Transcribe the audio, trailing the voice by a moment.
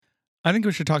I think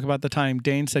we should talk about the time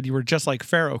Dane said you were just like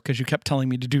Pharaoh because you kept telling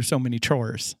me to do so many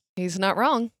chores. He's not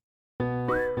wrong.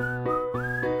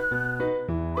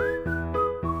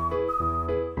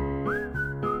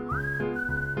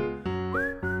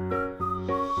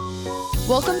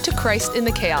 Welcome to Christ in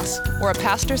the Chaos, where a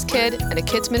pastor's kid and a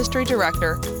kids ministry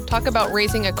director talk about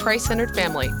raising a Christ-centered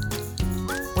family.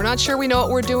 We're not sure we know what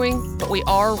we're doing, but we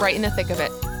are right in the thick of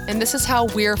it. And this is how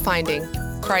we're finding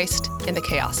Christ in the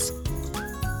chaos.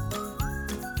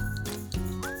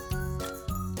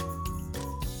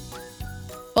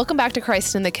 Welcome back to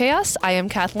Christ in the Chaos. I am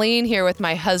Kathleen here with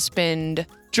my husband,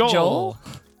 Joel.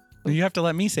 You have to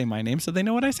let me say my name so they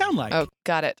know what I sound like. Oh,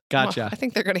 got it. Gotcha. Well, I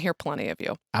think they're going to hear plenty of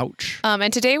you. Ouch.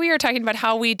 And today we are talking about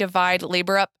how we divide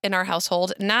labor up in our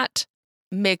household, not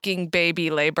making baby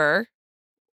labor.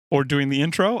 Or doing the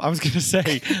intro. I was going to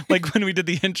say, like when we did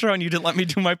the intro and you didn't let me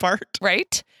do my part.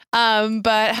 Right.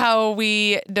 But how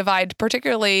we divide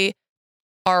particularly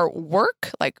our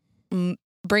work, like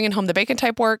bringing home the bacon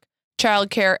type work,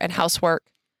 childcare, and housework.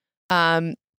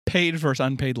 Paid versus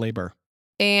unpaid labor.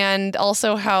 And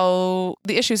also how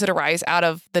the issues that arise out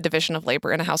of the division of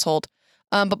labor in a household.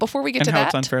 But before we get to And how that...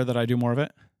 it's unfair that I do more of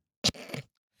it?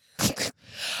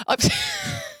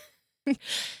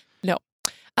 No.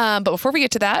 But before we get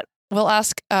to that, we'll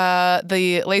ask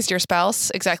the lazier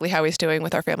spouse exactly how he's doing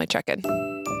with our family check-in.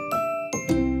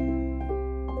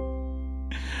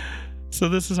 So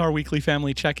this is our weekly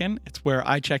family check-in. It's where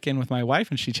I check in with my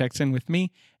wife and she checks in with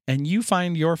me. And you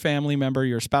find your family member,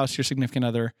 your spouse, your significant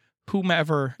other,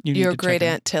 whomever you need Your to check great in.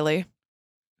 Aunt Tilly.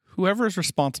 Whoever is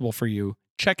responsible for you,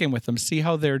 check in with them, see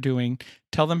how they're doing,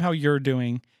 tell them how you're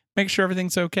doing, make sure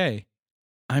everything's okay.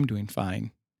 I'm doing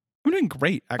fine. I'm doing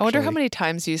great, actually. I wonder how many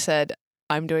times you said,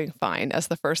 I'm doing fine, as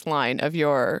the first line of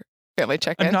your family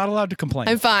check-in. I'm not allowed to complain.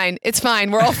 I'm fine. It's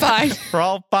fine. We're all fine. We're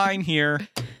all fine here.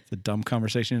 It's a dumb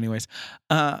conversation anyways.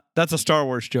 That's a Star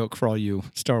Wars joke for all you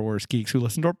Star Wars geeks who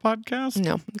listen to our podcast.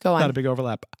 No, go on. Not a big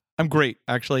overlap. I'm great,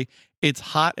 actually. It's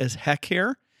hot as heck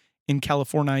here in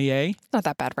California. It's not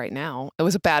that bad right now. It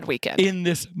was a bad weekend. In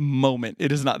this moment,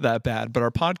 it is not that bad, but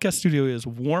our podcast studio is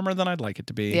warmer than I'd like it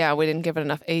to be. Yeah, we didn't give it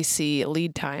enough AC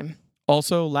lead time.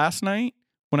 Also, last night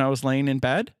when I was laying in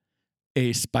bed,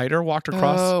 a spider walked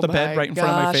across the bed right in front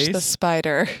of my face. The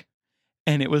spider.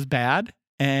 And it was bad.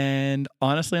 And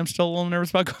honestly, I'm still a little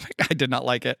nervous about going back. I did not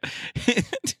like it.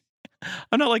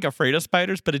 I'm not like afraid of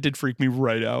spiders, but it did freak me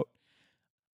right out.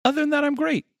 Other than that, I'm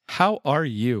great. How are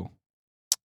you?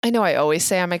 I know I always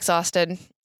say I'm exhausted.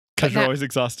 Because you're always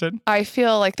exhausted? I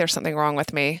feel like there's something wrong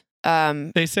with me.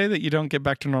 They say that you don't get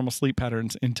back to normal sleep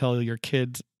patterns until your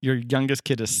youngest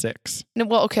kid is 6. No,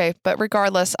 well, okay. But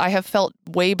regardless, I have felt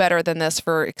way better than this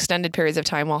for extended periods of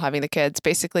time while having the kids.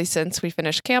 Basically, since we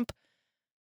finished camp,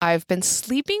 I've been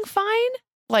sleeping fine.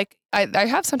 Like I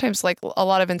have sometimes like a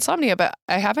lot of insomnia, but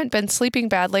I haven't been sleeping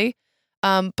badly.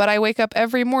 But I wake up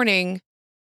every morning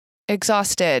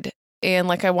exhausted and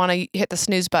like I want to hit the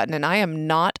snooze button. And I am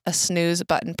not a snooze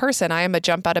button person. I am a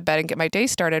jump out of bed and get my day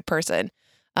started person.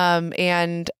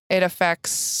 And it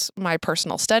affects my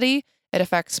personal study. It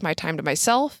affects my time to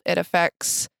myself. It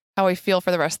affects how I feel for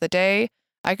the rest of the day.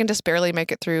 I can just barely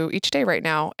make it through each day right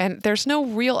now. And there's no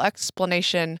real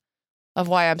explanation of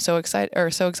why I'm so excited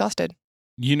or so exhausted.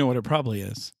 You know what it probably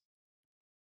is.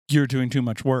 You're doing too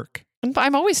much work.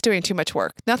 I'm always doing too much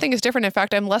work. Nothing is different. In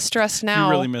fact, I'm less stressed now.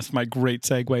 You really missed my great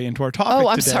segue into our topic today. Oh,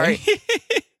 I'm today. sorry.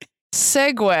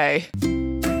 Segue.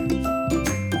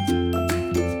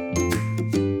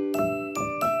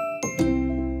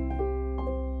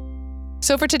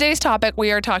 So for today's topic,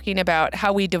 we are talking about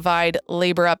how we divide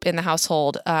labor up in the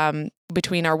household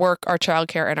between our work, our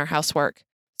childcare, and our housework.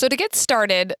 So to get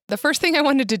started, the first thing I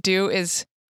wanted to do is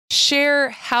share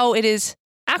how it is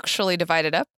actually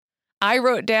divided up. I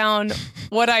wrote down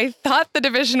what I thought the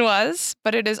division was,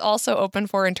 but it is also open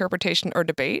for interpretation or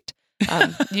debate.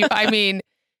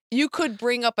 You could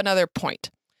bring up another point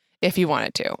if you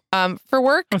wanted to. For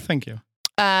work, oh, thank you.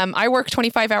 I work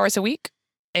 25 hours a week,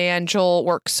 and Joel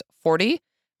works 40.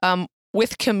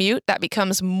 With commute, that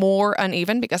becomes more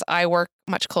uneven because I work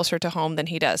much closer to home than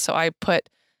he does. So I put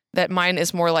that mine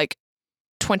is more like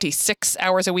 26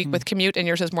 hours a week with commute, and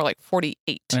yours is more like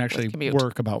 48. I actually with commute.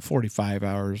 work about 45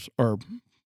 hours or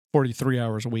 43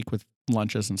 hours a week with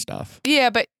lunches and stuff. Yeah,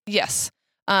 but yes.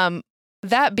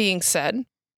 That being said,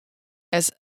 as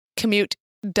commute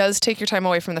does take your time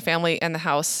away from the family and the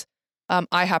house,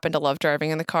 I happen to love driving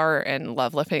in the car and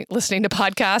love listening to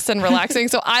podcasts and relaxing.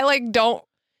 So I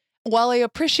while I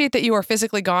appreciate that you are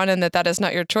physically gone and that is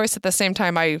not your choice, at the same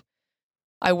time, I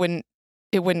wouldn't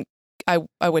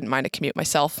mind a commute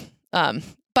myself.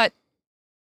 But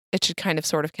it should kind of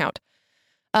sort of count.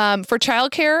 For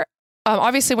childcare,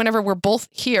 obviously, whenever we're both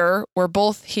here,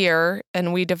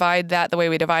 and we divide that the way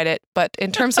we divide it. But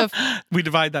in terms of we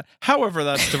divide that, however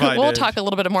that's divided. We'll talk a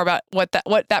little bit more about what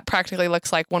that practically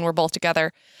looks like when we're both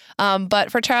together.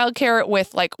 But for childcare,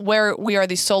 with like where we are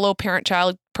the solo parent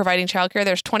child providing childcare,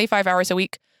 there's 25 hours a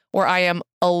week where I am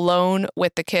alone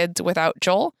with the kids without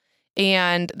Joel,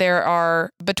 and there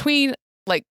are between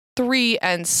like 3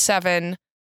 and 7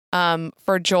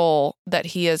 for Joel that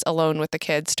he is alone with the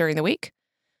kids during the week.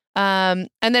 And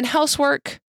then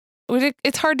housework,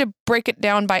 it's hard to break it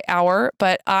down by hour,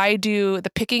 but I do the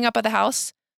picking up of the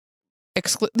house.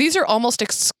 These are almost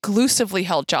exclusively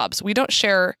held jobs. We don't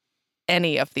share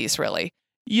any of these really.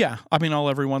 Yeah. I mean, I'll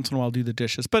every once in a while do the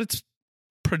dishes, but it's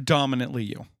predominantly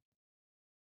you.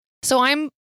 So I'm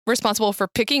responsible for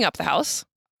picking up the house.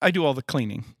 I do all the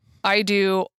cleaning. I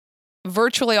do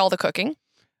virtually all the cooking.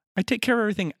 I take care of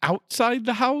everything outside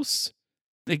the house,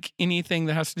 like anything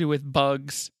that has to do with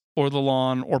bugs or the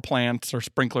lawn or plants or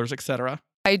sprinklers, etc.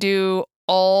 I do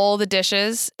all the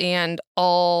dishes and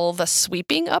all the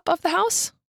sweeping up of the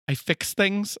house. I fix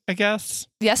things, I guess.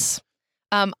 Yes.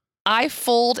 I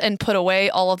fold and put away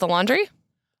all of the laundry.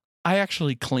 I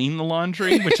actually clean the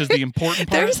laundry, which is the important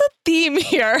part. There's a theme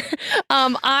here.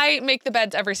 I make the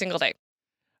beds every single day.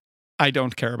 I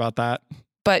don't care about that.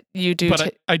 But you do.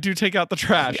 But I do take out the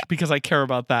trash because I care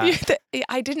about that.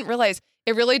 I didn't realize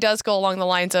it really does go along the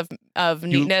lines of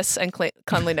neatness and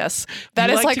cleanliness. That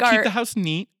is like to keep the house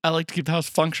neat. I like to keep the house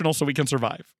functional so we can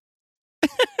survive.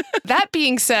 That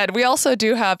being said, we also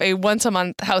do have a once a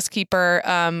month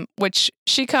housekeeper, which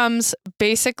she comes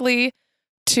basically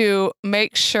to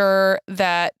make sure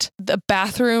that the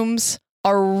bathrooms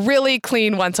are really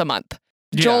clean once a month.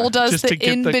 Yeah, Joel does the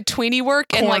in-betweeny work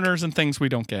corners and like and things we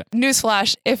don't get.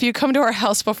 Newsflash, if you come to our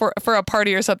house for a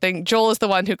party or something, Joel is the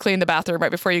one who cleaned the bathroom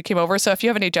right before you came over. So if you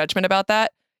have any judgment about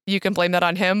that, you can blame that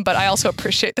on him. But I also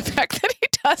appreciate the fact that he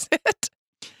does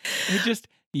it.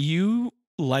 You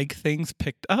like things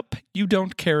picked up. You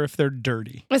don't care if they're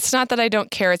dirty. It's not that I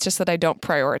don't care. It's just that I don't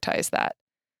prioritize that.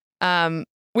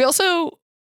 We also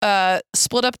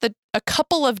split up a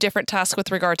couple of different tasks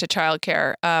with regard to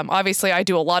childcare. Obviously, I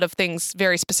do a lot of things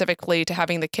very specifically to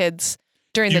having the kids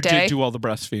during the day. You did do all the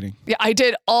breastfeeding. Yeah, I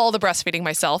did all the breastfeeding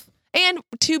myself. And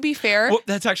to be fair... Well,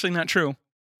 that's actually not true.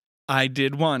 I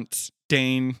did once.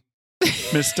 Dane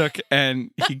mistook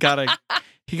and he got a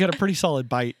pretty solid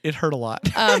bite. It hurt a lot.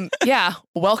 Yeah,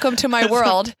 welcome to my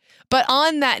world. But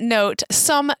on that note,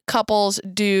 some couples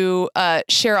do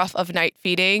share off of night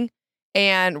feeding,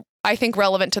 and I think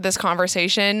relevant to this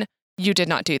conversation, you did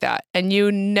not do that. And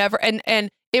you never, and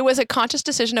it was a conscious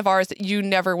decision of ours that you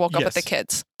never woke up with the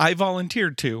kids. I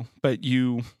volunteered to, but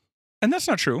and that's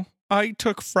not true. I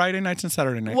took Friday nights and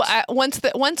Saturday nights. Well,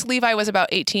 once Levi was about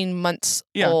 18 months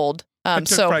old.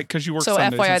 Right, because you work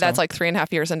Sundays. FYI, that's like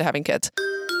 3.5 years into having kids.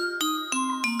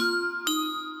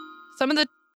 Some of the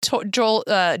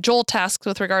Joel tasks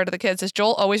with regard to the kids is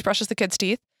Joel always brushes the kids'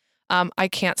 teeth. I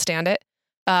can't stand it.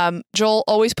 Joel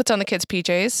always puts on the kids'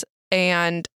 PJs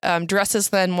and dresses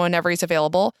them whenever he's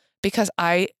available because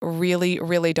I really,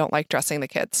 really don't like dressing the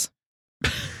kids.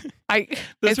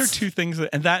 Those are two things,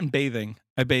 and bathing.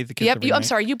 I bathe the kids. Yep, I'm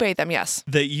sorry, you bathe them, yes.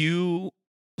 That you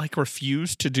like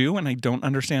refuse to do, and I don't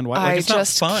understand why. Like, it's not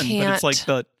fun, but it's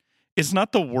like it's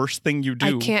not the worst thing you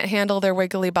do. I can't handle their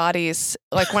wiggly bodies.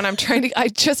 Like when I'm trying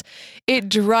to, it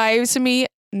drives me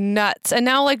nuts. And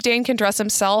now like Dane can dress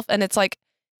himself, and it's like,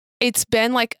 it's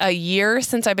been like a year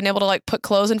since I've been able to like put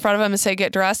clothes in front of him and say,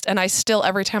 get dressed. And I still,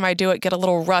 every time I do it, get a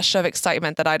little rush of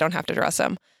excitement that I don't have to dress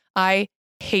him. I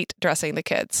hate dressing the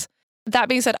kids. That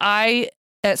being said,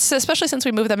 especially since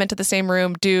we moved them into the same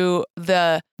room, do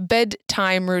the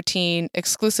bedtime routine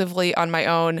exclusively on my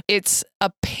own. It's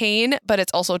a pain, but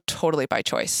it's also totally by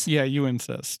choice. Yeah, you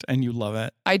insist and you love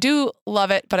it. I do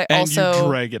love it, but you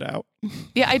drag it out.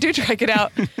 Yeah, I do drag it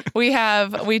out.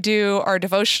 We do our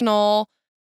devotional,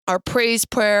 our praise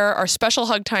prayer, our special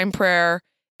hug time prayer,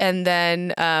 and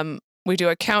then we do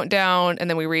a countdown, and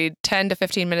then we read 10 to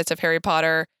 15 minutes of Harry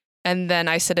Potter, and then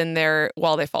I sit in there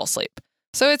while they fall asleep.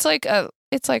 So it's like a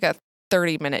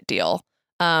 30-minute deal.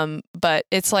 But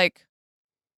it's like,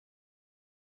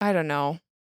 I don't know.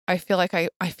 I feel like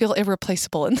I feel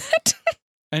irreplaceable in that.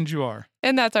 And you are.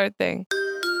 And that's our thing.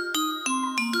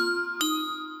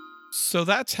 So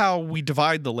that's how we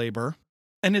divide the labor.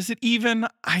 And is it even?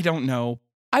 I don't know.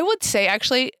 I would say,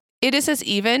 actually, it is as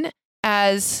even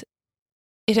as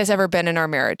it has ever been in our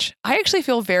marriage. I actually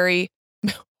feel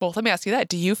well, let me ask you that.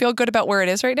 Do you feel good about where it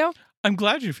is right now? I'm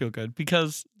glad you feel good,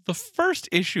 because the first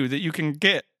issue that you can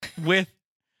get with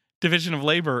division of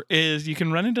labor is you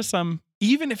can run into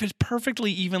even if it's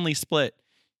perfectly evenly split,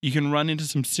 you can run into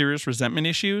some serious resentment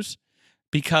issues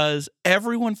because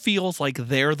everyone feels like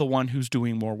they're the one who's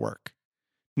doing more work.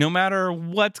 No matter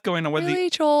what's going on. Really,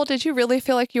 Joel? Did you really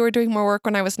feel like you were doing more work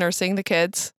when I was nursing the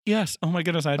kids? Yes. Oh my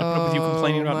goodness. I had to put up with you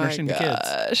complaining about nursing the kids.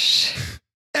 Gosh.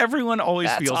 Everyone always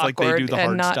That's feels like they do the hard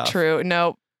and not stuff. True.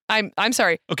 No, I'm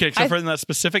sorry. Okay, except for in that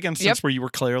specific instance where you were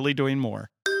clearly doing more.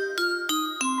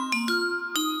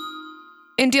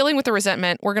 In dealing with the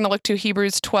resentment, we're going to look to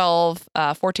Hebrews 12,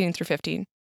 14 through 15.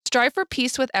 Strive for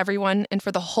peace with everyone and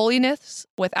for the holiness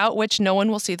without which no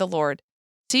one will see the Lord.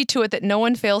 See to it that no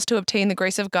one fails to obtain the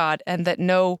grace of God and that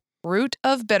no root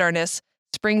of bitterness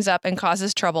springs up and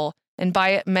causes trouble, and by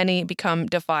it many become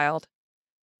defiled.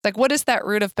 Like, what is that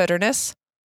root of bitterness?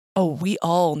 Oh, we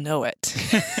all know it.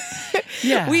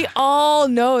 Yeah. We all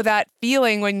know that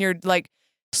feeling when you're like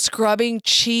scrubbing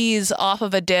cheese off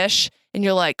of a dish and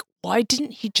you're like, why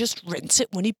didn't he just rinse it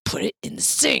when he put it in the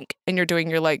sink? And you're doing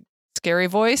your like scary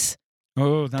voice.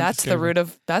 Oh, that's the root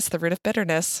of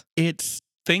bitterness. It's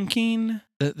thinking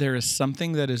that there is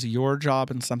something that is your job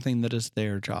and something that is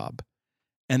their job.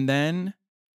 And then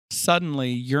suddenly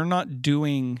you're not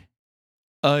doing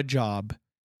a job,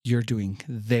 you're doing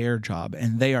their job,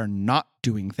 and they are not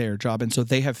doing their job. And so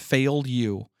they have failed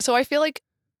you. So I feel like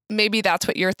maybe that's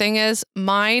what your thing is.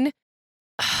 Mine,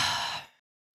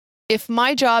 if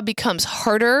my job becomes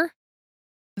harder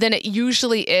than it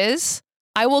usually is,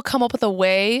 I will come up with a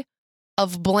way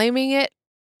of blaming it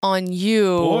on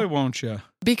you. Boy, won't you?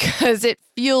 Because it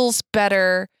feels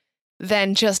better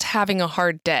than just having a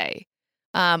hard day.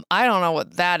 I don't know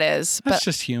what that is. That's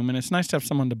just human. It's nice to have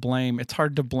someone to blame. It's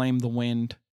hard to blame the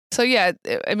wind. So yeah,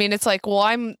 I mean, it's like, well,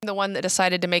 I'm the one that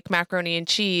decided to make macaroni and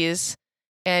cheese,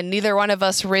 and neither one of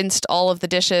us rinsed all of the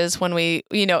dishes when we,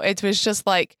 it was just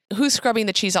like, who's scrubbing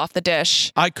the cheese off the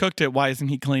dish? I cooked it. Why isn't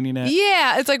he cleaning it?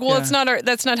 Yeah, it's like, well, it's not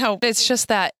that's not how. It's just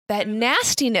that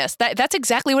nastiness. That's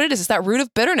exactly what it is. It's that root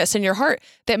of bitterness in your heart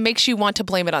that makes you want to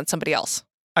blame it on somebody else.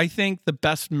 I think the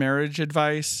best marriage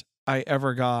advice I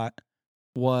ever got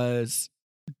was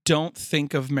don't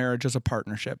think of marriage as a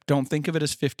partnership. Don't think of it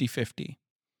as 50-50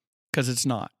 because it's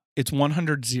not. It's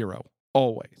 100-0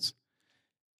 always.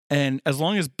 And as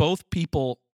long as both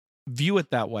people view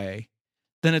it that way,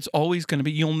 then it's always going to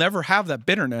be, you'll never have that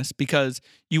bitterness because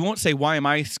you won't say, why am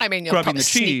I scrubbing you'll probably the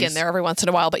cheese? Sneak in there every once in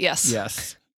a while, but yes.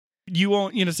 Yes. You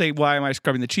won't, say, why am I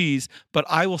scrubbing the cheese? But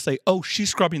I will say, oh, she's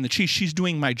scrubbing the cheese. She's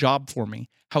doing my job for me.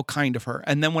 How kind of her.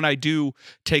 And then when I do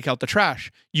take out the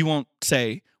trash, you won't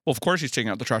say, well, of course he's taking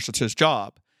out the trash. It's his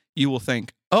job. You will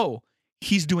think, oh,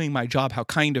 he's doing my job. How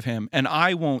kind of him. And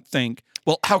I won't think,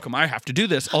 well, how come I have to do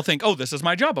this? I'll think, oh, this is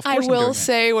my job. Of course I will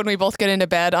say when we both get into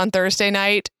bed on Thursday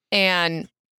night and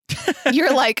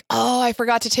you're like, oh, I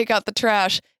forgot to take out the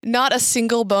trash. Not a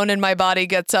single bone in my body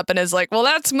gets up and is like, well,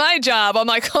 that's my job. I'm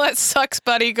like, oh, that sucks,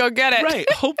 buddy. Go get it. Right.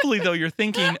 Hopefully, though, you're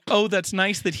thinking, oh, that's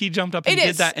nice that he jumped up and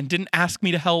did that and didn't ask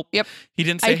me to help. Yep. He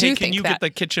didn't say, hey, can you get the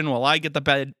kitchen while I get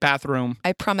the bathroom?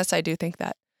 I promise I do think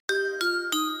that.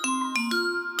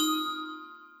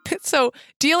 So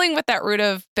dealing with that root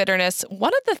of bitterness,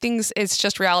 one of the things is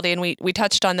just reality, and we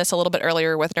touched on this a little bit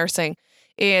earlier with nursing,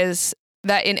 is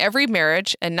that in every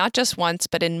marriage, and not just once,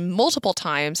 but in multiple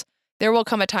times, there will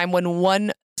come a time when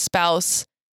one spouse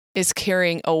is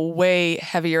carrying a way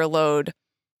heavier load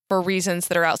for reasons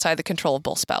that are outside the control of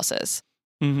both spouses.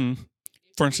 Mm-hmm.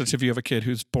 For instance, if you have a kid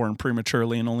who's born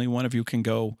prematurely and only one of you can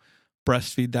go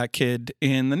breastfeed that kid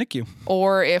in the NICU.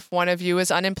 Or if one of you is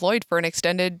unemployed for an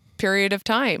extended period of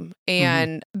time.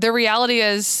 And the reality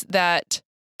is that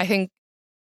I think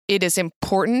it is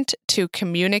important to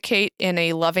communicate in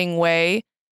a loving way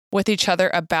with each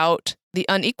other about the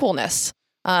unequalness.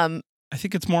 I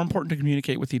think it's more important to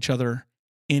communicate with each other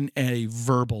in a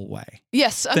verbal way.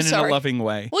 Yes, I'm than sorry. in a loving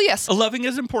way. Well, yes. A loving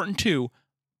is important too.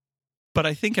 But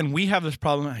I think, and we have this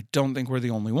problem, I don't think we're the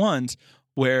only ones,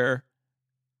 where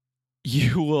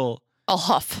I'll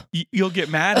huff. You'll get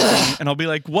mad at me and I'll be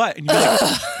like, what? And you're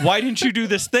like, why didn't you do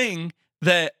this thing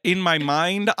that in my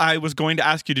mind I was going to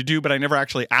ask you to do, but I never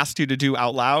actually asked you to do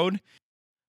out loud?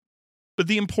 But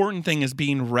the important thing is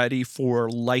being ready for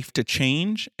life to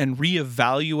change and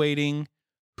reevaluating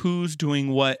who's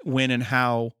doing what, when, and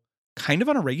how, kind of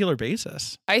on a regular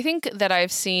basis. I think that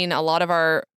I've seen a lot of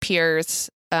our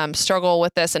peers struggle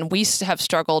with this, and we have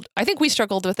struggled. I think we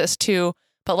struggled with this too,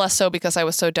 but less so because I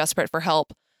was so desperate for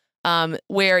help,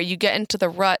 where you get into the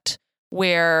rut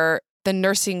where the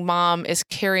nursing mom is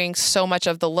carrying so much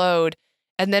of the load.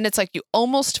 And then it's like you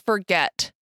almost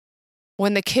forget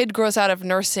when the kid grows out of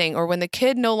nursing, or when the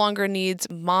kid no longer needs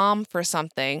mom for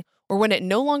something, or when it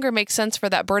no longer makes sense for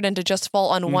that burden to just fall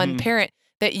on one parent,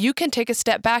 that you can take a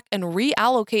step back and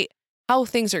reallocate how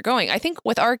things are going. I think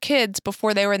with our kids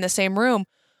before they were in the same room,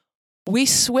 we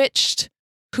switched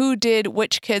who did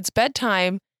which kid's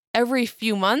bedtime every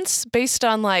few months based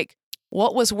on like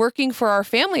what was working for our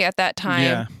family at that time.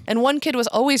 Yeah. And one kid was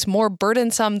always more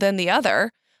burdensome than the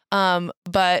other.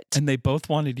 But they both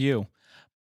wanted you.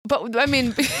 But I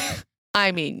mean,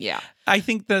 yeah. I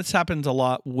think this happens a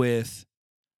lot with,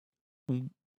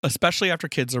 especially after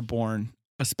kids are born,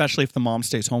 especially if the mom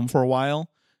stays home for a while,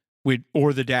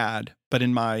 or the dad. But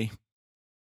in my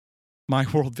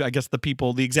world, I guess the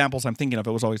examples I'm thinking of,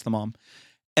 it was always the mom.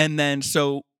 And then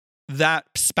so that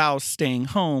spouse staying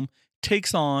home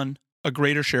takes on a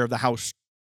greater share of the house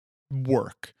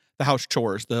work, the house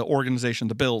chores, the organization,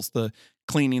 the bills, the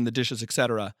cleaning, the dishes,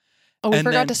 etc. Oh, we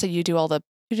forgot to say you do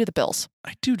the bills.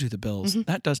 I do the bills. Mm-hmm.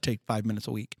 That does take 5 minutes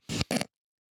a week.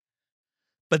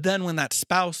 But then when that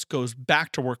spouse goes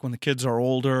back to work when the kids are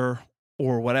older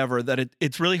or whatever, that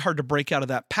it's really hard to break out of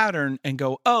that pattern and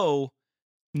go, oh,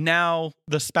 now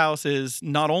the spouse is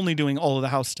not only doing all of the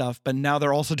house stuff, but now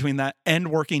they're also doing that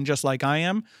and working just like I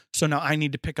am. So now I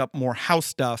need to pick up more house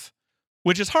stuff,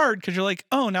 which is hard because you're like,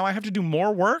 oh, now I have to do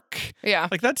more work. Yeah.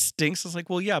 Like that stinks. It's like,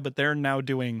 well, yeah, but they're now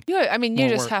doing. Yeah. I mean, you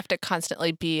just have to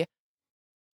constantly be.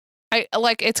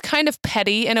 It's kind of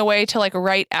petty in a way to like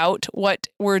write out what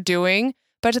we're doing,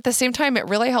 but at the same time, it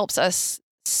really helps us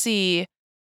see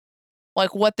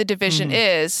like what the division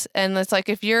is. And it's like,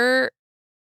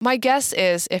 my guess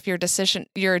is if your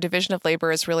division of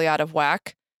labor is really out of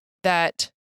whack,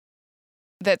 that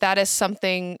is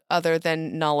something other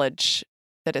than knowledge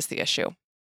that is the issue,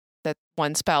 that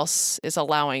one spouse is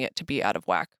allowing it to be out of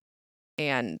whack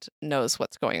and knows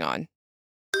what's going on.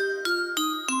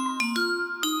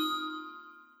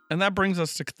 And that brings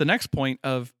us to the next point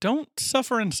of don't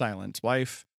suffer in silence,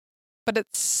 wife. But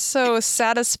it's so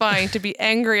satisfying to be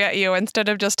angry at you instead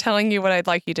of just telling you what I'd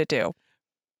like you to do.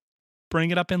 Bring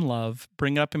it up in love,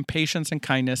 bring it up in patience and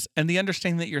kindness, and the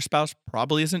understanding that your spouse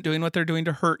probably isn't doing what they're doing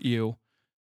to hurt you,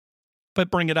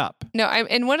 but bring it up. No,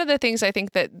 and one of the things I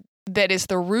think that is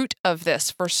the root of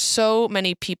this for so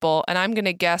many people, and I'm going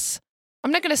to guess,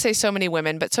 I'm not going to say so many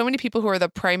women, but so many people who are the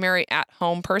primary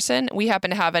at-home person, we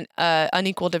happen to have an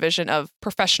unequal division of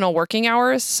professional working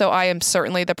hours, so I am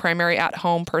certainly the primary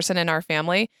at-home person in our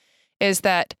family, is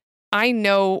that I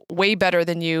know way better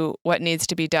than you what needs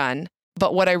to be done.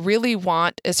 But what I really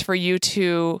want is for you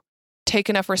to take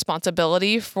enough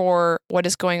responsibility for what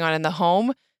is going on in the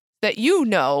home that you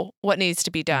know what needs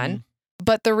to be done. Mm-hmm.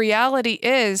 But the reality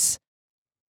is,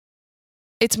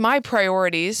 it's my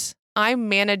priorities. I'm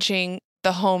managing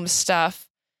the home stuff.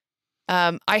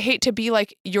 I hate to be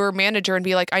like your manager and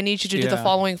be like, I need you to do the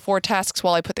following 4 tasks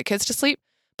while I put the kids to sleep.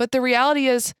 But the reality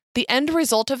is, the end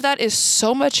result of that is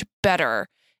so much better.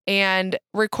 And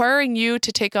requiring you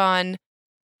to take on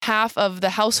half of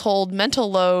the household mental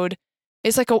load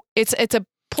is like it's a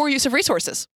poor use of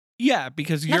resources. Yeah,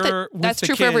 because that's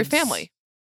true for every family.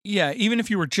 Yeah, even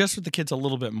if you were just with the kids a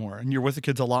little bit more and you're with the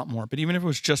kids a lot more, but even if it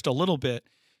was just a little bit,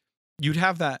 you'd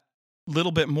have that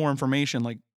little bit more information.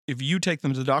 Like if you take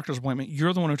them to the doctor's appointment,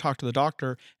 you're the one who talked to the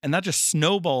doctor, and that just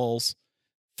snowballs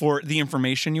for the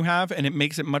information you have, and it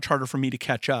makes it much harder for me to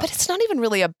catch up. But it's not even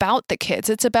really about the kids.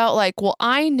 It's about like, well,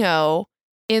 I know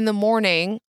in the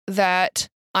morning that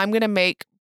I'm going to make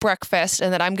breakfast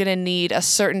and that I'm going to need a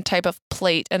certain type of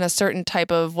plate and a certain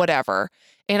type of whatever.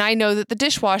 And I know that the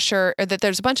dishwasher, or that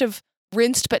there's a bunch of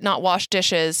rinsed but not washed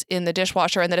dishes in the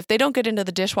dishwasher, and that if they don't get into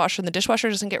the dishwasher and the dishwasher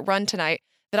doesn't get run tonight,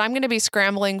 that I'm going to be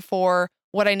scrambling for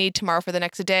what I need tomorrow for the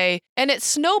next day. And it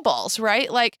snowballs,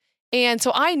 right? Like, and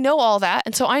so I know all that.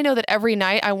 And so I know that every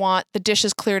night I want the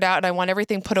dishes cleared out and I want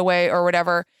everything put away or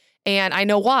whatever. And I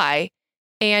know why.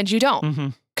 And you don't. Mm-hmm.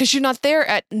 Because you're not there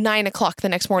at 9 o'clock the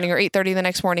next morning or 8:30 the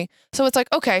next morning. So it's like,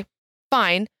 okay,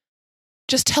 fine.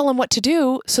 Just tell them what to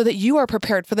do so that you are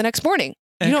prepared for the next morning.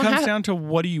 And it comes down to,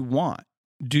 what do you want?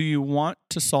 Do you want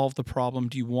to solve the problem?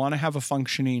 Do you want to have a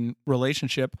functioning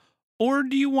relationship? Or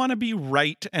do you want to be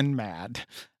right and mad?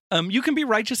 You can be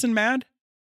righteous and mad.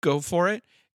 Go for it.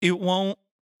 It won't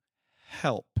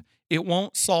help. It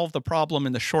won't solve the problem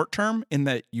in the short term, in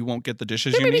that you won't get the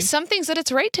dishes you need. There may be some things that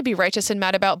it's right to be righteous and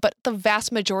mad about, but the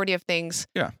vast majority of things,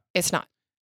 it's not.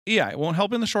 Yeah, it won't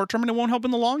help in the short term, and it won't help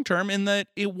in the long term, in that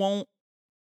it won't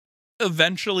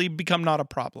eventually become not a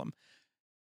problem.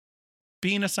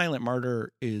 Being a silent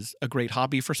martyr is a great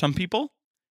hobby for some people.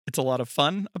 It's a lot of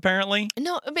fun, apparently.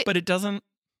 No, but it doesn't.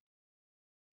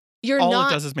 It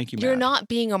does is make you mad. You're not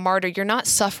being a martyr. You're not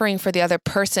suffering for the other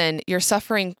person. You're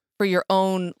suffering for your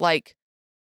own like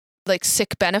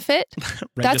sick benefit.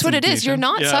 That's what it is. You're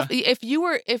not suffering. If you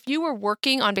were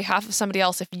working on behalf of somebody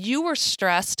else, if you were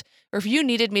stressed or if you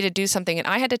needed me to do something and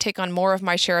I had to take on more of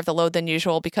my share of the load than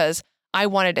usual because I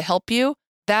wanted to help you,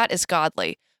 that is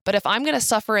godly. But if I'm going to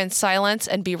suffer in silence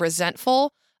and be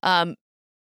resentful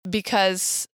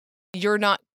because you're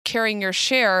not carrying your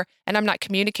share and I'm not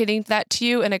communicating that to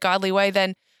you in a godly way,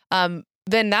 then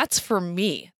that's for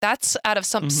me. That's out of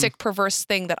some sick, perverse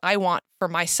thing that I want for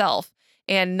myself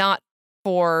and not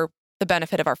for the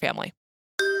benefit of our family.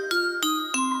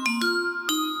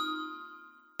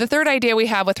 The third idea we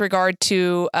have with regard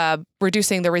to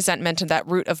reducing the resentment and that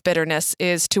root of bitterness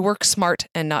is to work smart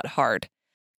and not hard.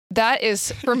 That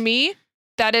is, for me,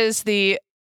 that is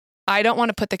I don't want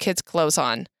to put the kids' clothes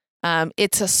on.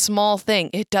 It's a small thing.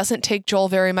 It doesn't take Joel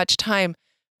very much time,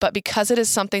 but because it is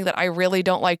something that I really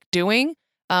don't like doing,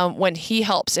 when he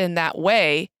helps in that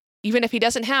way, even if he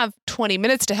doesn't have 20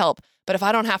 minutes to help, but if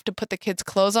I don't have to put the kids'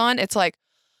 clothes on, it's like,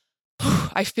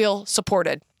 I feel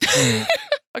supported.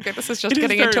 Okay, this is just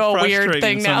getting into a weird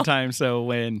thing now. Sometimes,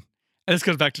 so and this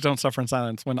goes back to don't suffer in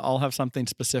silence, when I'll have something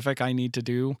specific I need to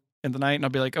do in the night, and I'll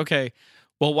be like, okay,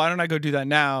 well, why don't I go do that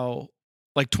now?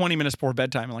 Like 20 minutes before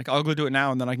bedtime. And like, I'll go do it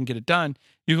now and then I can get it done.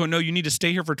 You go, no, you need to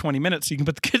stay here for 20 minutes so you can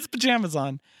put the kids' pajamas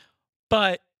on.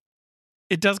 But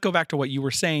it does go back to what you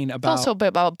were saying about... It's also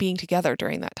about being together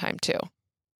during that time too.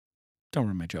 Don't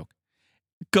ruin my joke.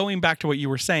 Going back to what you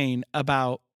were saying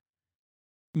about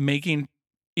making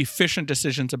efficient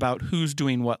decisions about who's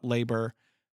doing what labor,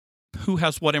 who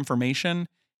has what information.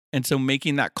 And so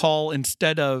making that call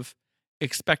instead of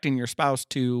expecting your spouse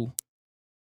to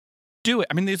do it.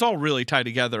 I mean, these all really tie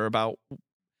together about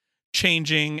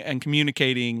changing and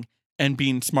communicating and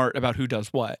being smart about who does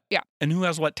what. Yeah. And who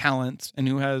has what talents and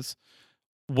who has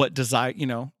what desire. You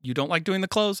know, you don't like doing the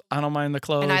clothes. I don't mind the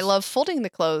clothes. And I love folding the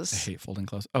clothes. I hate folding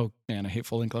clothes. Oh, man, I hate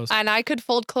folding clothes. And I could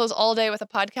fold clothes all day with a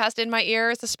podcast in my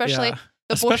ears, especially... Yeah.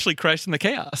 Especially Christ in the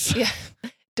Chaos. Yeah.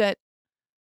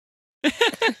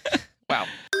 Wow.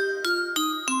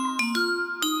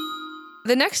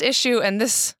 The next issue, and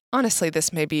this, honestly,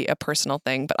 this may be a personal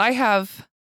thing, but I have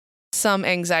some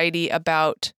anxiety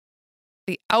about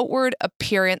the outward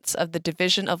appearance of the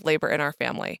division of labor in our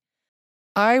family.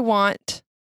 I want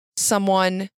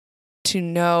someone to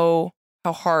know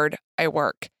how hard I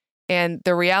work. And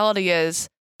the reality is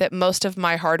that most of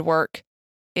my hard work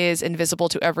is invisible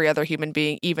to every other human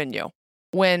being, even you.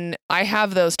 When I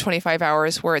have those 25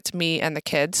 hours where it's me and the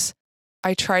kids,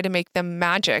 I try to make them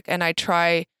magic, and I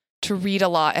try to read a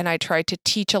lot, and I try to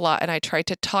teach a lot, and I try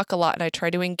to talk a lot, and I try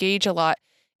to engage a lot.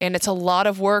 And it's a lot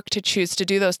of work to choose to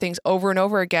do those things over and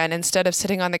over again instead of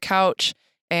sitting on the couch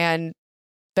and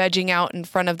vegging out in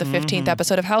front of the 15th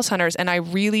episode of House Hunters. And I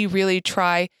really, really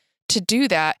try to do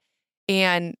that.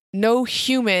 And no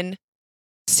human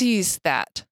sees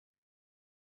that.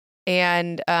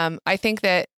 And I think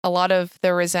that a lot of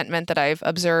the resentment that I've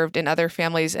observed in other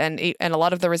families and a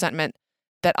lot of the resentment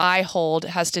that I hold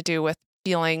has to do with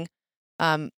feeling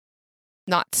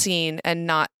not seen and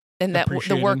that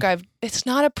the work it's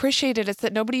not appreciated. It's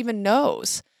that nobody even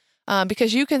knows.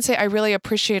 Because you can say, I really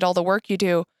appreciate all the work you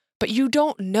do, but you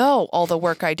don't know all the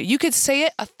work I do. You could say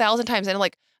it 1,000 times. And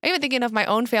like, I'm even thinking of my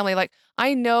own family. Like,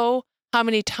 I know how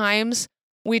many times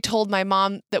we told my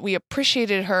mom that we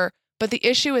appreciated her, but the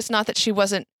issue is not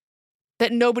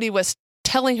that nobody was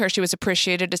telling her she was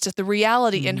appreciated. It's just the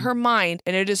reality in her mind.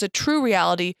 And it is a true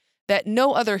reality that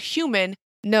no other human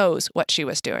knows what she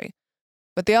was doing.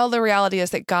 But the other reality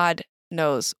is that God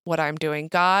knows what I'm doing.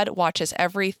 God watches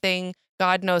everything.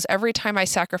 God knows every time I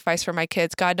sacrifice for my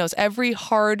kids. God knows every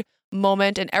hard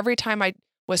moment and every time I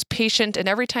was patient and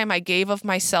every time I gave of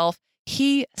myself.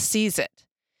 He sees it.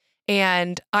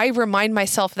 And I remind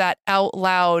myself that out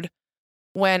loud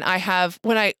when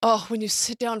you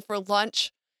sit down for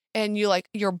lunch and you like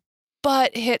your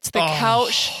butt hits the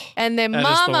couch and then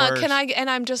mama, and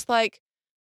I'm just like,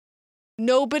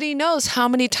 nobody knows how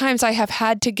many times I have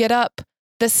had to get up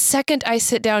the second I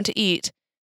sit down to eat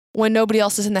when nobody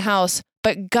else is in the house,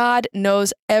 but God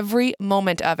knows every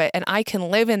moment of it. And I can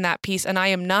live in that peace, and I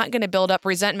am not going to build up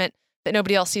resentment that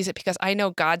nobody else sees it because I know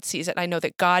God sees it. I know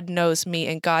that God knows me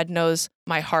and God knows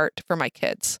my heart for my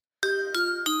kids.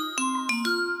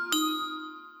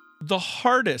 The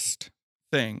hardest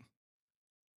thing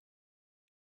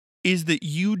is that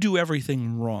you do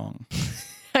everything wrong.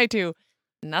 I do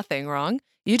nothing wrong.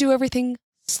 You do everything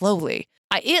slowly.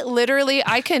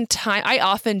 I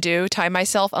often do time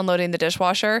myself unloading the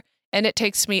dishwasher, and it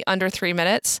takes me under 3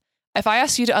 minutes. If I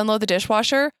ask you to unload the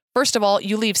dishwasher, first of all,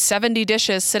 you leave 70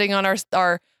 dishes sitting on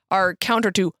our counter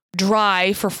to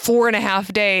dry for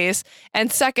 4.5 days.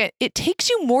 And second, it takes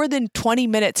you more than 20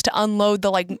 minutes to unload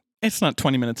the It's not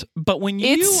 20 minutes. But when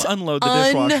you It's unload the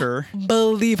dishwasher,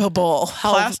 Unbelievable.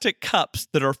 plastic cups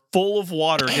that are full of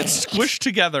water get squished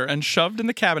together and shoved in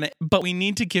the cabinet. But we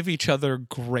need to give each other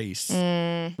grace.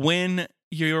 When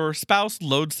your spouse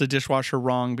loads the dishwasher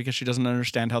wrong because she doesn't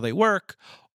understand how they work,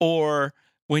 or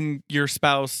when your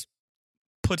spouse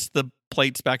puts the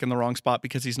plates back in the wrong spot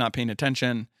because he's not paying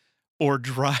attention, or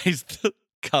dries the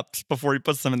cups before he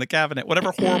puts them in the cabinet,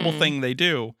 whatever horrible thing they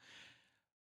do,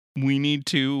 we need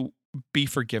to be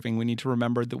forgiving. We need to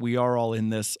remember that we are all in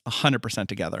this 100%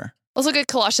 together. Let's look at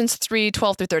Colossians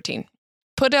 3:12-13.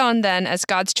 Put on then as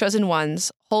God's chosen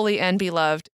ones, holy and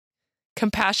beloved,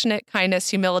 compassionate, kindness,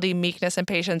 humility, meekness, and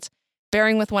patience,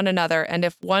 bearing with one another, and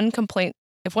if one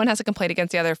has a complaint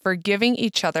against the other, forgiving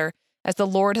each other as the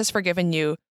Lord has forgiven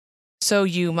you, so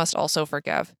you must also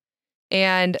forgive.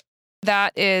 And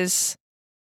that is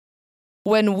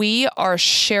when we are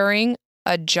sharing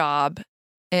a job,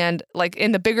 and like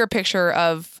in the bigger picture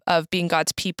of being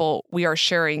God's people, we are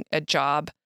sharing a job.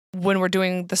 When we're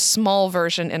doing the small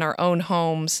version in our own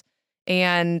homes,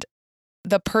 and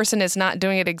the person is not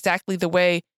doing it exactly the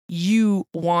way you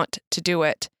want to do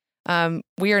it,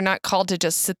 we are not called to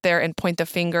just sit there and point the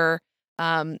finger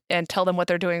and tell them what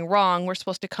they're doing wrong. We're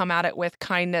supposed to come at it with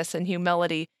kindness and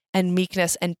humility and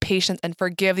meekness and patience and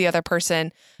forgive the other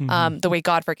person the way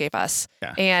God forgave us.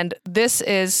 Yeah. And this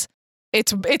is,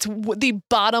 it's the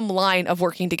bottom line of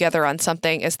working together on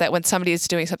something, is that when somebody is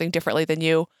doing something differently than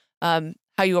you,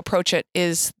 how you approach it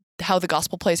is how the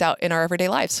gospel plays out in our everyday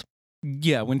lives.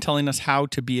 Yeah, when telling us how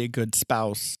to be a good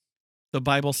spouse, the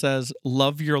Bible says,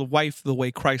 love your wife the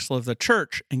way Christ loved the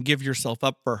church and give yourself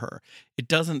up for her. It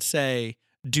doesn't say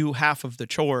do half of the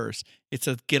chores. It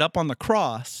says get up on the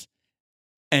cross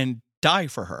and die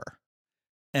for her.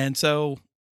 And so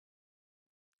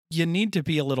you need to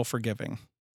be a little forgiving,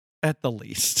 at the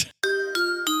least.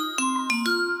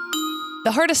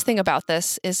 The hardest thing about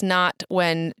this is not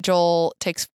when Joel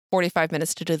takes 45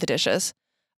 minutes to do the dishes,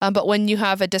 but when you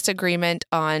have a disagreement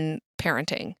on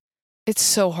parenting. It's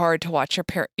so hard to watch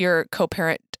your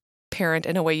co-parent parent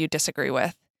in a way you disagree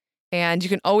with. And you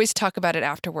can always talk about it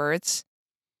afterwards.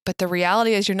 But the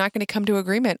reality is you're not going to come to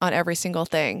agreement on every single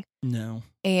thing. No.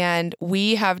 And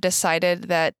we have decided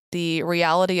that the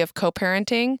reality of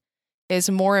co-parenting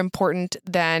is more important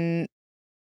than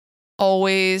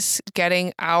always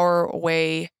getting our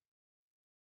way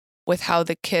with how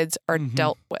the kids are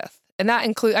dealt with. And that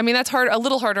includes, I mean, that's hard, a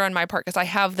little harder on my part because I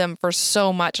have them for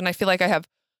so much. And I feel like I have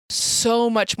so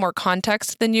much more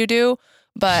context than you do,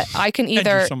 but I can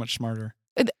either... And you're so much smarter.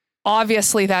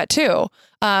 Obviously that too.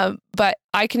 But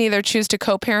I can either choose to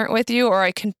co-parent with you, or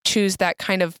I can choose that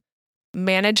kind of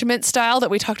management style that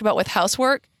we talked about with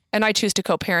housework. And I choose to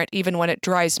co-parent even when it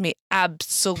drives me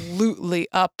absolutely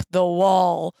up the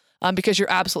wall, because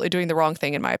you're absolutely doing the wrong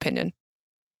thing, in my opinion.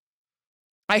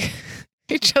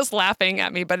 You're just laughing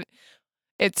at me, but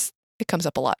it comes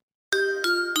up a lot.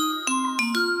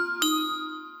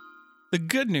 The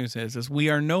good news is we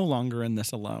are no longer in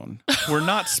this alone. We're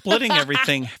not splitting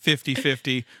everything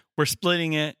 50-50. We're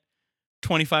splitting it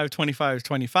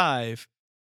 25-25-25.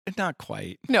 Not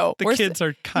quite. No. The kids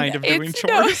are kind of doing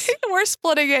chores. No, we're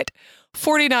splitting it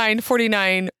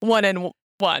 49-49, 1 and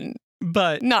 1.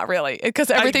 But not really, because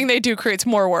everything they do creates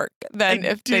more work than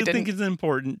if they didn't. I think it's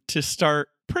important to start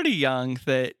pretty young,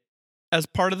 that as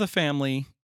part of the family,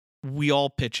 we all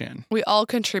pitch in. We all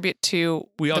contribute to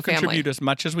We all the family. contribute as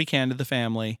much as we can to the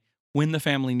family when the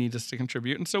family needs us to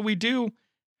contribute. And so we do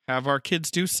have our kids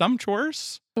do some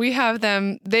chores. We have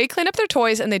them, they clean up their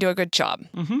toys and they do a good job.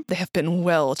 Mm-hmm. They have been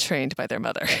well trained by their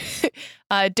mother.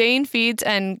 Dane feeds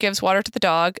and gives water to the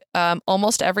dog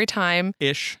almost every time.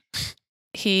 Ish.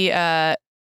 He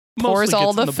pours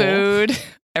all the food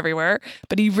everywhere,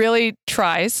 but he really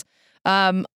tries.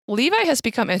 Levi has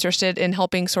become interested in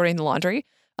helping sorting the laundry,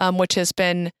 which has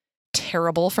been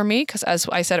terrible for me because, as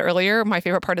I said earlier, my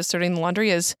favorite part of sorting the laundry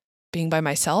is being by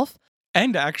myself.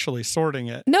 And actually sorting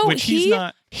it. No, which he's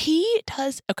not. He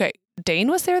does. Okay, Dane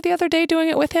was there the other day doing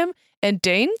it with him, and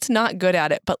Dane's not good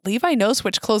at it, but Levi knows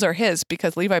which clothes are his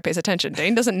because Levi pays attention.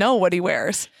 Dane doesn't know what he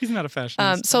wears. He's not a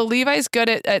fashionista. So Levi's good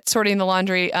at sorting the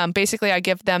laundry. Basically, I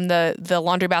give them the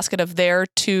laundry basket of their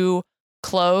 2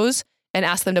 clothes and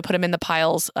ask them to put them in the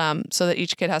piles so that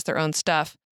each kid has their own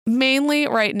stuff. Mainly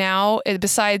right now,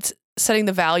 besides setting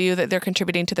the value that they're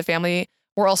contributing to the family,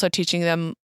 we're also teaching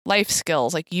them life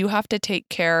skills. Like, you have to take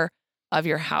care of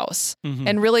your house. Mm-hmm.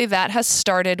 And really that has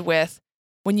started with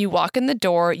when you walk in the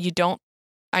door,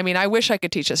 I wish I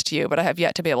could teach this to you, but I have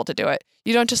yet to be able to do it.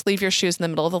 You don't just leave your shoes in the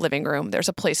middle of the living room. There's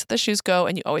a place that the shoes go,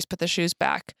 and you always put the shoes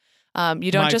back.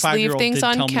 You don't just leave things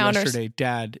on counters. Yesterday,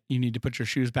 Dad, you need to put your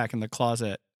shoes back in the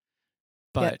closet.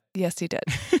 but yes, he did.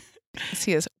 Yes,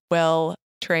 he is well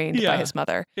trained by Yeah. his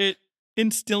mother.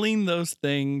 Instilling those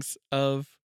things of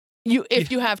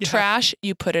If you have you have- trash,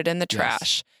 you put it in the Yes.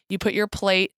 trash. You put your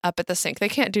plate up at the sink. They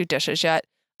can't do dishes yet.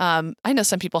 I know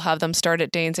some people have them start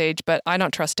at Dane's age, but I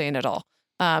don't trust Dane at all.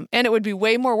 And it would be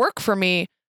way more work for me.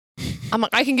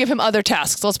 I can give him other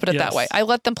tasks. Let's put it that way. Yes. I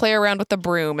let them play around with the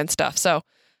broom and stuff. So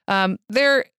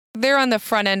they're on the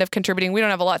front end of contributing. We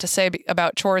don't have a lot to say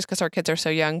about chores because our kids are so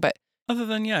young, but other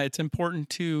than, it's important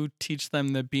to teach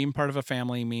them that being part of a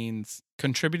family means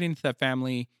contributing to that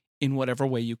family in whatever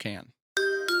way you can.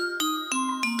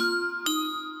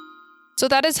 so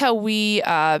that is how we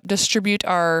distribute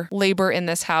our labor in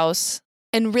this house.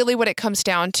 And really what it comes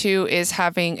down to is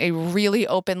having a really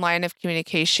open line of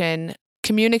communication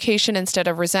instead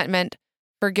of resentment,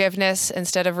 forgiveness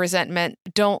instead of resentment.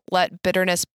 Don't let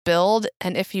bitterness build.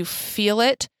 And if you feel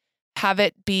it, have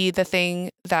it be the thing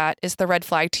that is the red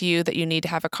flag to you that you need to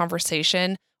have a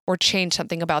conversation or change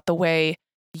something about the way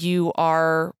you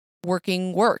are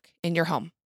working work in your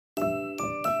home.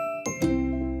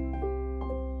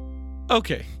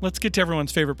 Okay, let's get to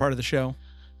everyone's favorite part of the show.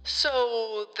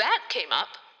 So that came up.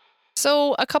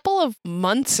 So a couple of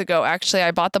months ago, actually,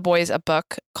 I bought the boys a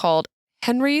book called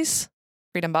Henry's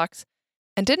Freedom Box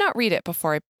and did not read it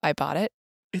before I bought it.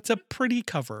 It's a pretty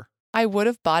cover. I would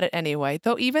have bought it anyway,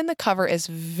 though even the cover is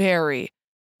very,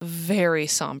 very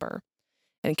somber.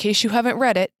 And in case you haven't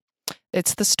read it,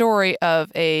 it's the story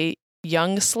of a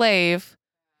young slave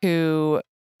who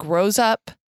grows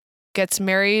up, gets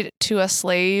married to a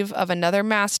slave of another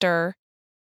master.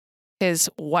 His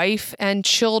wife and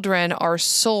children are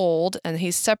sold and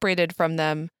he's separated from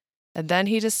them. And then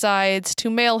he decides to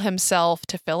mail himself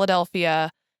to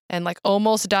Philadelphia and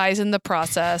almost dies in the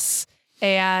process.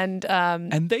 And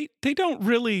they don't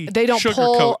really they don't sugarcoat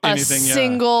pull a anything.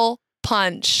 single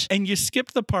punch. And you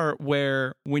skip the part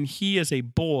where when he is a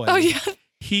boy, Oh yeah,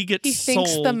 he gets he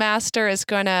thinks sold, the master is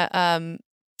gonna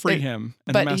free him,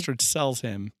 and but the master sells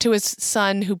him. to his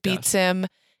son who beats him,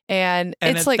 and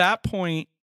it's at that point,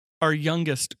 our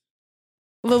youngest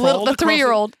the crawls across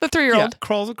 3-year-old.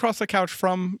 crawls across the couch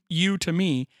from you to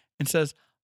me and says,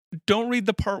 "Don't read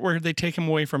the part where they take him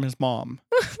away from his mom,"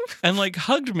 and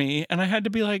hugged me, and I had to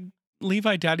be like,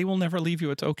 "Levi, Daddy will never leave you.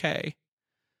 It's okay."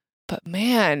 But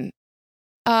man,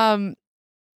 I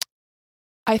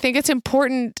think it's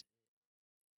important.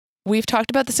 We've talked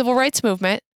about the civil rights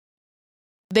movement.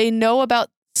 They know about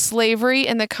slavery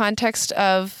in the context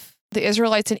of the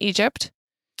Israelites in Egypt.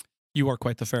 You are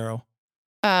quite the pharaoh.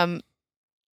 I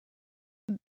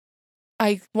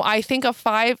think a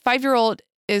 5-year-old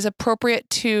is appropriate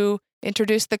to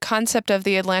introduce the concept of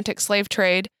the Atlantic slave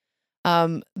trade.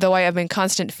 Though I am in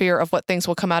constant fear of what things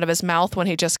will come out of his mouth when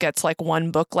he just gets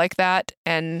one book like that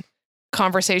and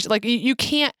conversation.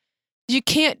 You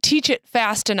can't teach it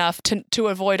fast enough to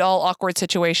avoid all awkward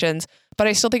situations. But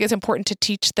I still think it's important to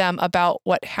teach them about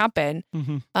what happened.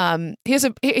 Mm-hmm.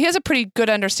 He has a pretty good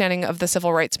understanding of the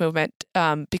civil rights movement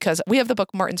because we have the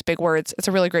book Martin's Big Words. It's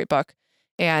a really great book,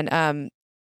 and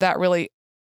that really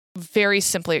very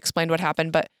simply explained what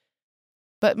happened.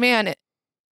 But man,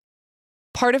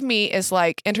 part of me is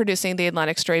introducing the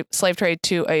Atlantic slave trade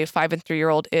to a 5 and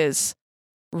 3-year-old is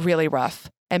really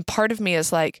rough, and part of me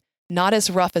is not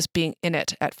as rough as being in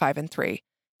it at 5 and 3,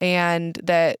 and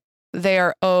that they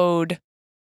are owed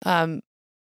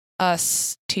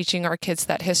us teaching our kids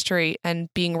that history and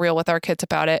being real with our kids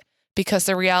about it. Because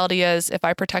the reality is, if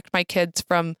I protect my kids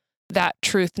from that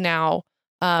truth now,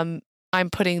 I'm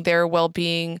putting their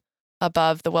well-being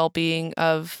above the well-being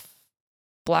of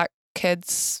Black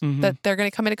kids that they're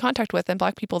going to come into contact with and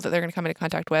Black people that they're going to come into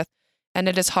contact with. And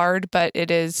it is hard, but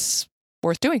it is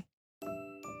worth doing.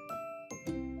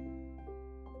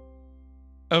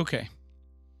 Okay.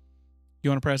 You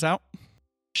want to pray us out?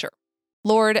 Sure.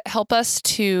 Lord, help us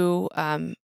to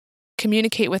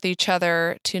communicate with each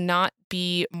other, to not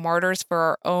be martyrs for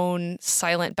our own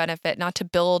silent benefit, not to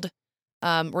build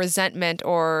resentment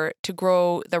or to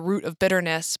grow the root of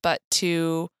bitterness, but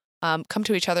to come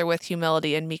to each other with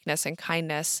humility and meekness and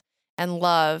kindness and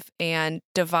love, and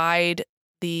divide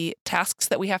the tasks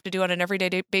that we have to do on an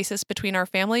everyday basis between our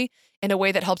family in a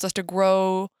way that helps us to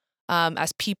grow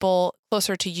as people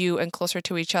closer to you and closer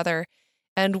to each other.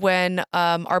 And when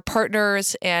our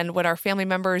partners and when our family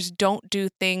members don't do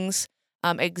things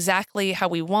exactly how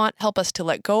we want, help us to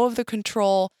let go of the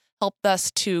control, help us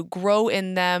to grow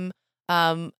in them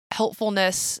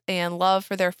helpfulness and love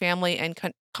for their family and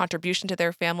contribution to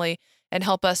their family, and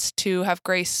help us to have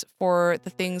grace for the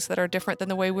things that are different than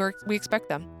the way we expect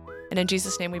them. And in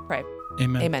Jesus' name we pray.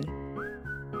 Amen. Amen.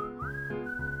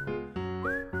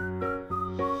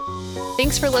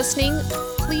 Thanks for listening.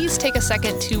 Please take a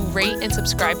second to rate and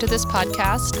subscribe to this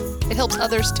podcast. It helps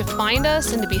others to find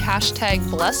us and to be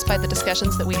 #blessed by the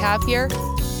discussions that we have here.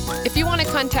 If you want to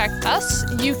contact us,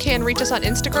 you can reach us on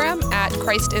Instagram at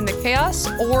Christ in the Chaos,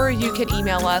 or you can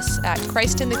email us at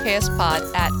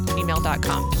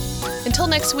christinthechaospod@gmail.com. Until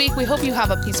next week, we hope you have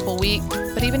a peaceful week.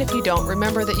 But even if you don't,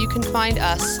 remember that you can find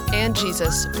us and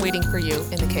Jesus waiting for you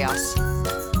in the chaos.